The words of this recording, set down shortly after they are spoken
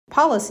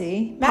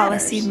Policy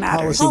matters. Policy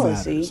matters.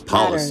 Policy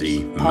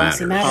Policy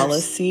matters. matters.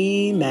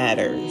 Policy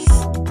matters.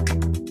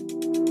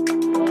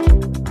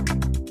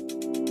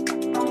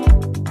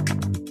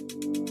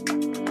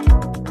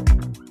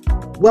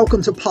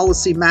 Welcome to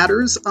Policy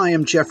Matters. I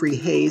am Jeffrey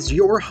Hayes,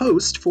 your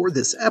host for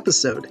this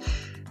episode.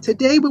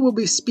 Today we will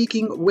be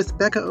speaking with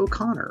Becca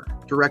O'Connor,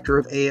 Director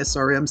of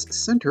ASRM's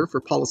Center for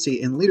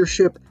Policy and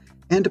Leadership,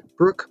 and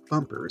Brooke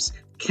Bumpers,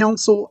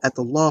 Counsel at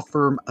the law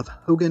firm of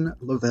Hogan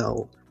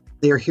Lovells.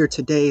 They are here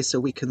today so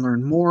we can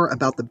learn more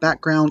about the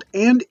background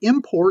and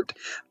import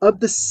of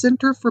the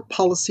Center for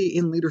Policy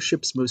and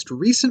Leadership's most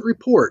recent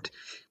report,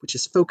 which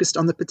is focused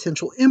on the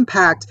potential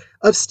impact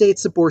of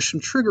states'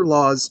 abortion trigger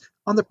laws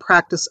on the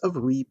practice of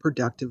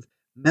reproductive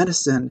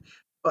medicine.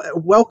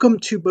 Welcome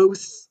to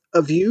both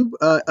of you.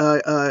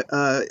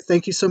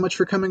 Thank you so much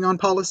for coming on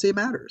Policy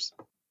Matters.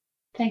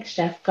 Thanks,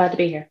 Jeff. Glad to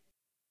be here.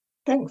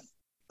 Thanks.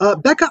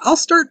 Becca, I'll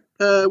start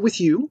with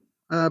you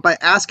by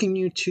asking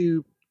you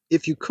to,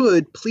 if you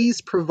could,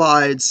 please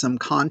provide some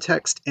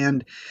context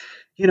and,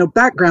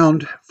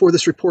 background for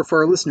this report for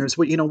our listeners.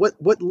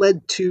 What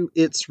led to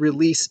its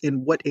release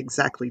and what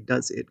exactly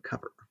does it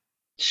cover?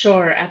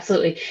 Sure,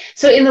 absolutely.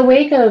 So in the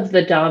wake of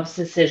the Dobbs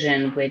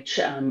decision, which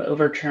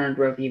overturned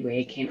Roe v.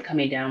 Wade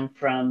coming down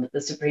from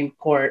the Supreme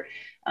Court,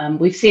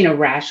 we've seen a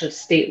rash of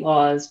state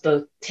laws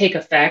both take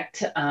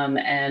effect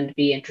and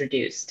be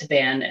introduced to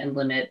ban and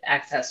limit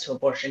access to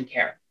abortion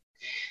care.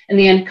 And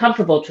the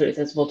uncomfortable truth,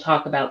 as we'll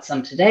talk about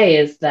some today,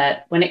 is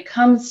that when it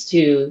comes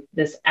to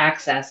this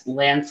access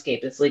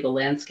landscape, this legal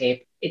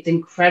landscape, it's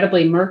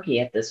incredibly murky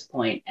at this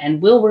point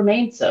and will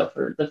remain so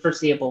for the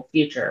foreseeable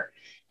future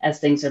as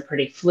things are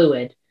pretty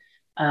fluid.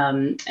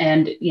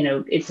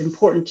 It's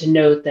important to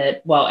note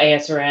that while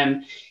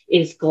ASRM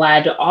is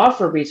glad to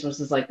offer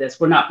resources like this,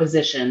 we're not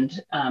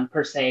positioned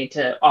per se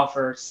to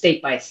offer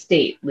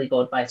state-by-state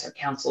legal advice or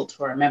counsel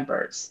to our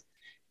members.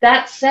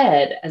 That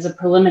said, as a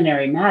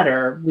preliminary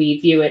matter,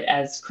 we view it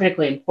as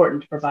critically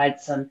important to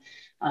provide some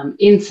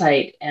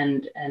insight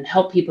and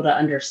help people to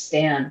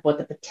understand what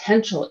the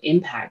potential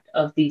impact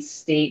of these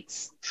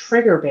states'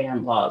 trigger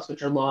ban laws,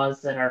 which are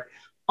laws that are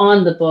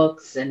on the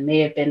books and may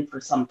have been for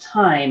some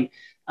time,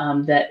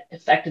 that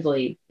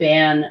effectively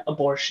ban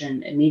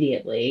abortion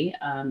immediately.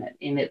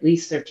 In at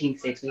least 13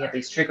 states, we have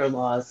these trigger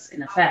laws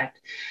in effect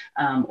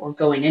or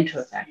going into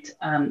effect.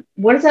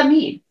 What does that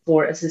mean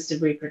for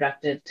assisted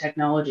reproductive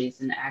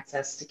technologies and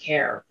access to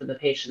care for the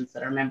patients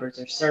that our members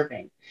are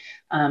serving?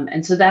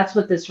 And so that's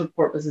what this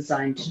report was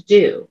designed to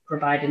do,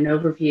 provide an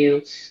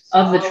overview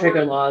of the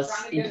trigger laws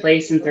in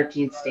place in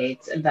 13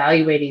 states,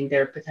 evaluating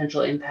their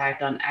potential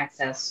impact on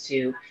access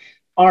to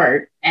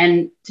art.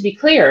 And to be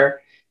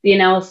clear, the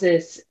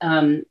analysis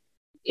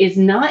is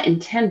not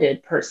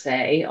intended per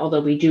se,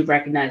 although we do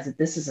recognize that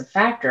this is a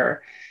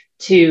factor,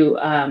 to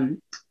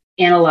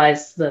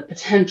analyze the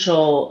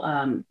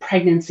potential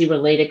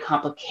pregnancy-related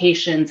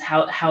complications,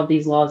 how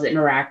these laws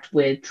interact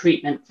with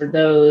treatment for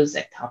those,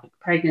 ectopic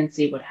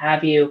pregnancy, what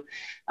have you.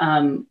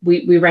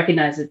 We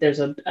recognize that there's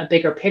a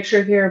bigger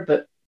picture here,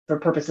 but for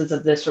purposes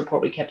of this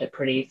report, we kept it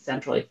pretty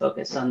centrally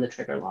focused on the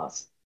trigger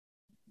laws.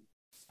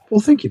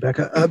 Well, thank you,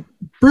 Becca.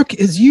 Brooke,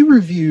 as you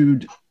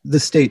reviewed the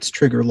state's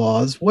trigger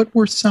laws, what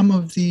were some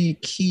of the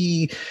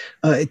key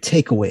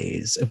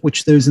takeaways of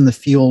which those in the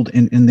field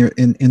and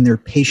in their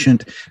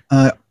patient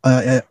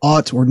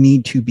ought or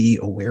need to be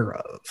aware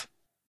of?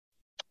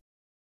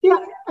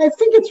 Yeah, I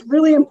think it's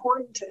really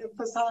important to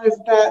emphasize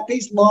that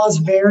these laws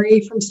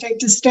vary from state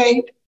to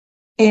state,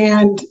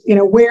 and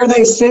where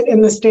they sit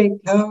in the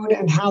state code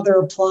and how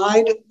they're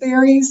applied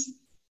varies.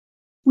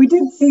 We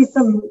did see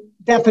some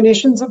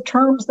definitions of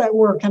terms that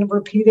were kind of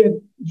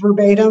repeated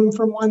verbatim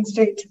from one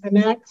state to the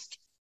next.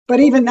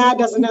 But even that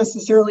doesn't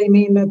necessarily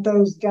mean that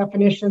those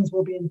definitions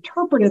will be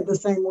interpreted the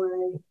same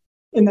way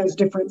in those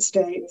different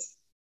states.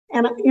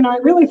 And, I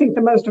really think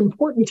the most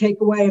important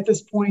takeaway at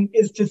this point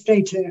is to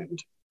stay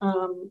tuned.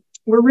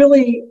 We're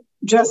really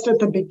just at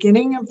the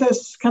beginning of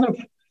this kind of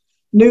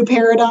new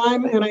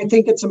paradigm. And I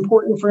think it's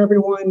important for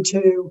everyone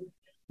to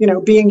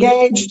be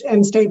engaged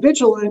and stay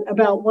vigilant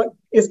about what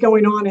is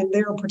going on in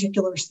their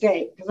particular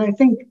state. Because I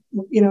think,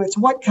 it's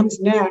what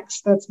comes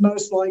next that's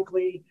most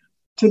likely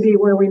to be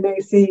where we may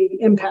see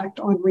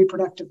impact on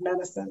reproductive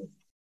medicine.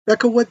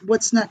 Becca,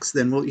 what's next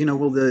then? Will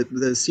the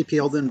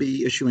CPL then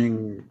be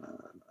issuing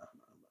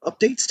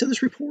updates to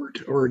this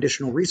report or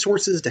additional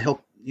resources to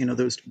help,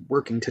 those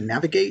working to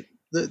navigate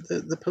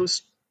the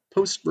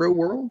post-Roe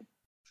world?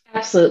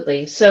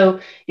 Absolutely.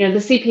 So, the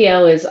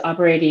CPL is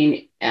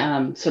operating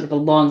sort of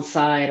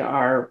alongside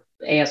our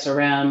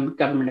ASRM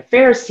government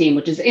affairs team,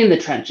 which is in the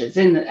trenches,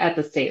 at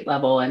the state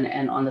level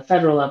and on the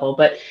federal level.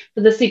 But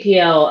for the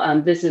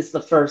CPL, this is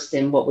the first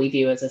in what we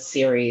view as a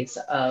series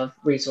of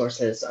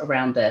resources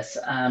around this.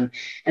 And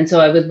so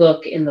I would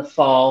look in the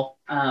fall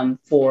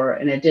for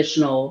an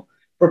additional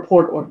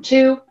report or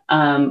two,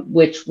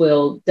 which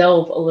will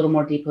delve a little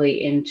more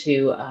deeply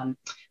into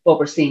what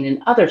we're seeing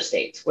in other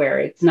states, where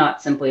it's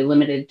not simply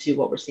limited to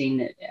what we're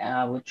seeing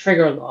with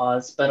trigger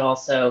laws, but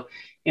also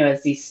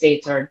as these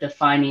states are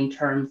defining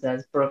terms,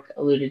 as Brooke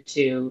alluded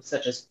to,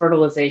 such as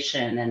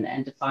fertilization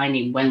and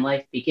defining when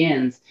life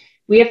begins,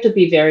 we have to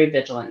be very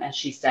vigilant, as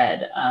she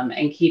said,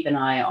 and keep an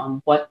eye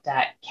on what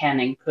that can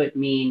and could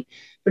mean,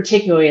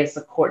 particularly as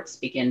the courts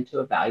begin to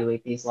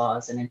evaluate these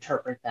laws and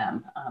interpret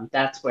them.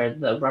 That's where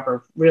the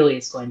rubber really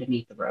is going to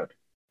meet the road.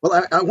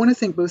 Well, I want to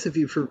thank both of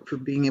you for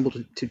being able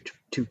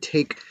to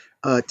take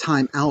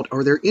time out.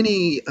 Are there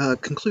any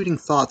concluding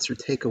thoughts or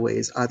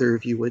takeaways either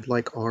of you would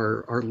like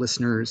our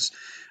listeners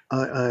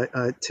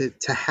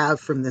to have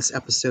from this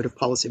episode of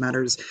Policy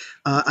Matters?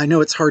 I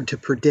know it's hard to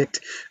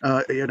predict,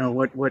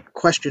 what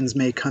questions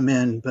may come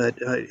in, but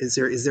is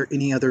there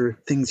any other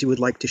things you would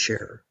like to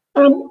share?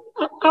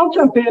 I'll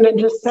jump in and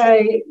just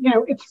say,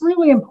 it's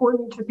really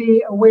important to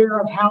be aware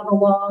of how the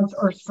laws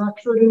are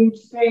structured in each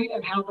state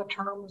and how the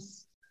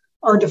terms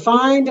are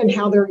defined and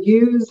how they're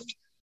used.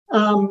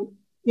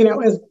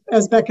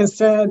 As Becca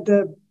said,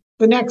 the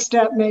next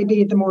step may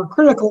be the more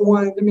critical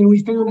one. I mean,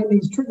 we found in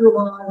these trigger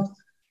laws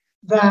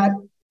that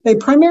they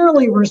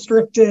primarily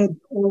restricted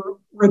or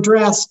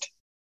redressed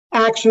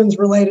actions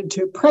related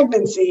to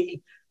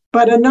pregnancy,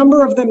 but a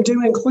number of them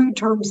do include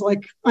terms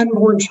like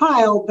unborn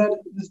child that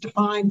is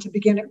defined to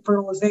begin at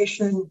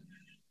fertilization.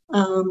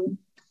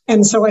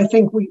 And so I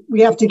think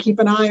we have to keep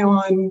an eye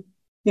on,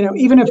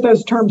 even if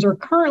those terms are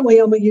currently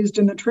only used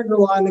in the trigger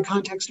law in the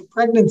context of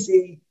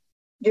pregnancy,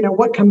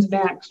 what comes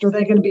next? Are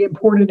they going to be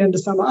imported into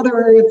some other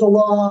area of the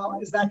law?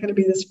 Is that going to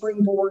be the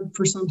springboard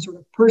for some sort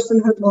of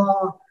personhood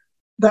law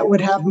that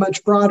would have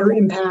much broader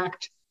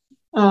impact?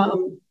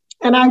 And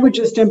I would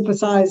just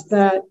emphasize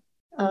that,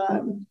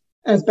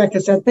 as Becca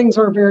said, things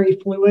are very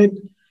fluid.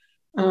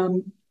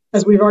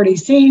 As we've already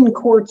seen,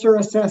 courts are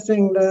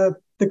assessing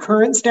the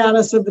current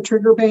status of the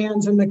trigger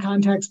bans in the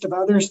context of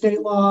other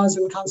state laws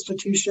and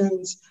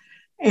constitutions,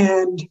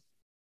 and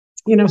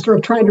sort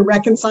of trying to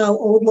reconcile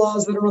old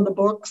laws that are on the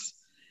books.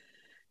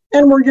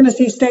 And we're going to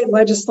see state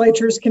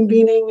legislatures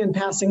convening and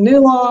passing new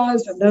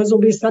laws, and those will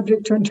be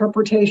subject to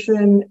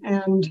interpretation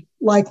and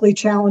likely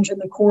challenge in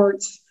the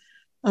courts,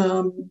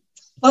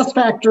 plus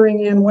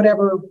factoring in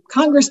whatever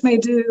Congress may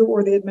do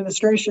or the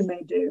administration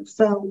may do.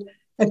 So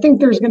I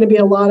think there's going to be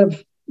a lot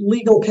of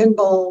legal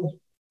pinball,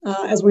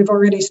 as we've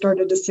already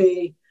started to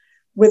see,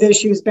 with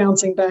issues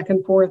bouncing back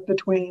and forth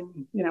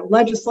between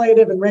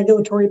legislative and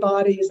regulatory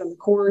bodies and the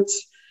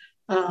courts.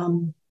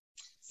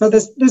 So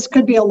this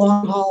could be a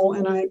long haul,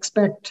 and I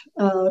expect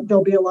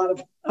there'll be a lot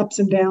of ups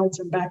and downs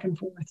and back and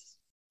forth.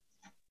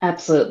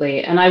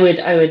 Absolutely. And I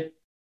would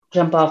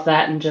jump off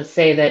that and just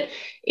say that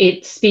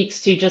it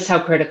speaks to just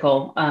how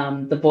critical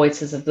the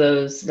voices of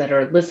those that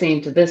are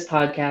listening to this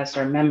podcast,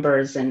 our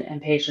members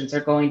and patients,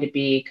 are going to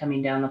be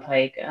coming down the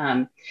pike.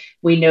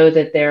 We know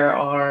that there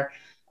are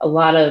a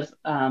lot of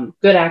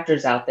good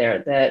actors out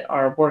there that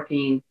are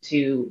working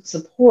to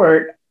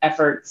support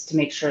efforts to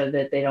make sure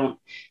that they don't,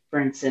 for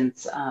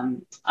instance,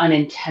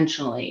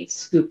 unintentionally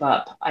scoop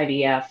up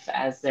IVF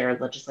as they're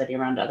legislating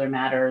around other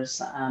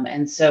matters.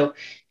 And so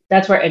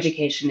that's where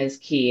education is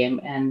key.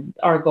 And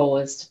our goal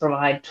is to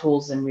provide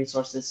tools and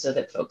resources so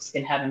that folks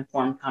can have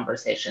informed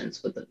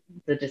conversations with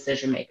the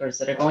decision makers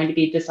that are going to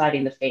be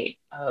deciding the fate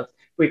of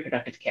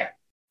reproductive care.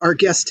 Our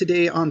guest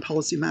today on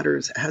Policy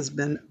Matters has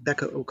been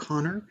Becca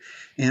O'Connor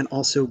and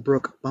also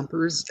Brooke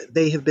Bumpers.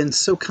 They have been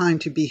so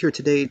kind to be here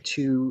today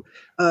to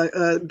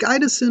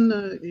guide us in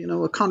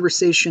a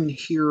conversation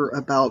here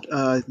about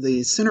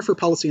the Center for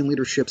Policy and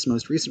Leadership's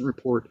most recent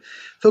report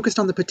focused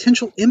on the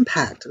potential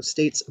impact of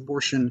states'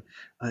 abortion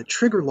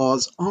trigger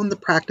laws on the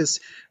practice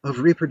of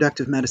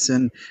reproductive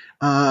medicine.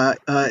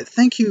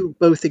 Thank you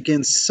both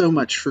again so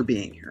much for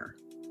being here.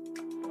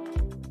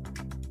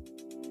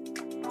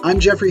 I'm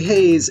Jeffrey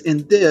Hayes,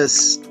 and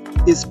this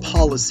is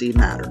Policy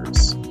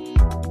Matters.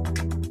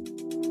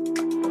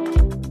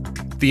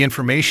 The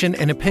information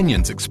and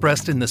opinions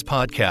expressed in this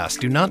podcast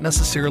do not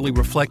necessarily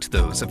reflect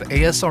those of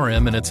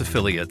ASRM and its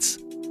affiliates.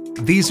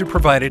 These are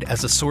provided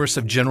as a source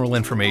of general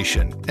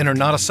information and are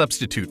not a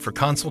substitute for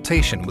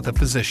consultation with a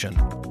physician.